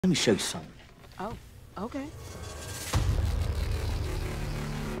Let me show you something. Oh, okay.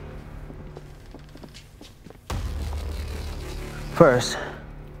 First,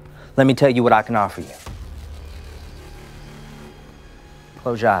 let me tell you what I can offer you.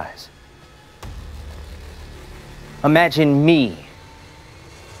 Close your eyes. Imagine me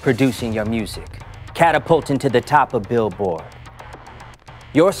producing your music, catapulting to the top of Billboard.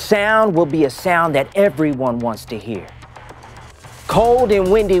 Your sound will be a sound that everyone wants to hear. Kold and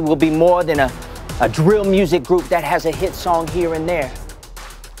Windy will be more than a drill music group that has a hit song here and there.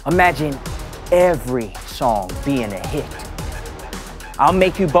 Imagine every song being a hit. I'll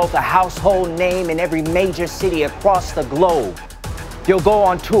make you both a household name in every major city across the globe. You'll go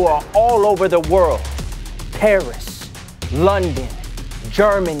on tour all over the world. Paris, London,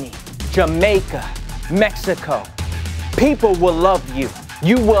 Germany, Jamaica, Mexico. People will love you.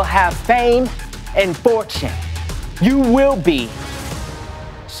 You will have fame and fortune. You will be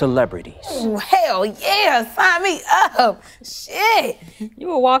celebrities. Oh, hell yeah, sign me up. Shit.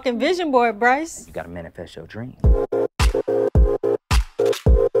 You a walking vision board, Bryce. You gotta manifest your dream.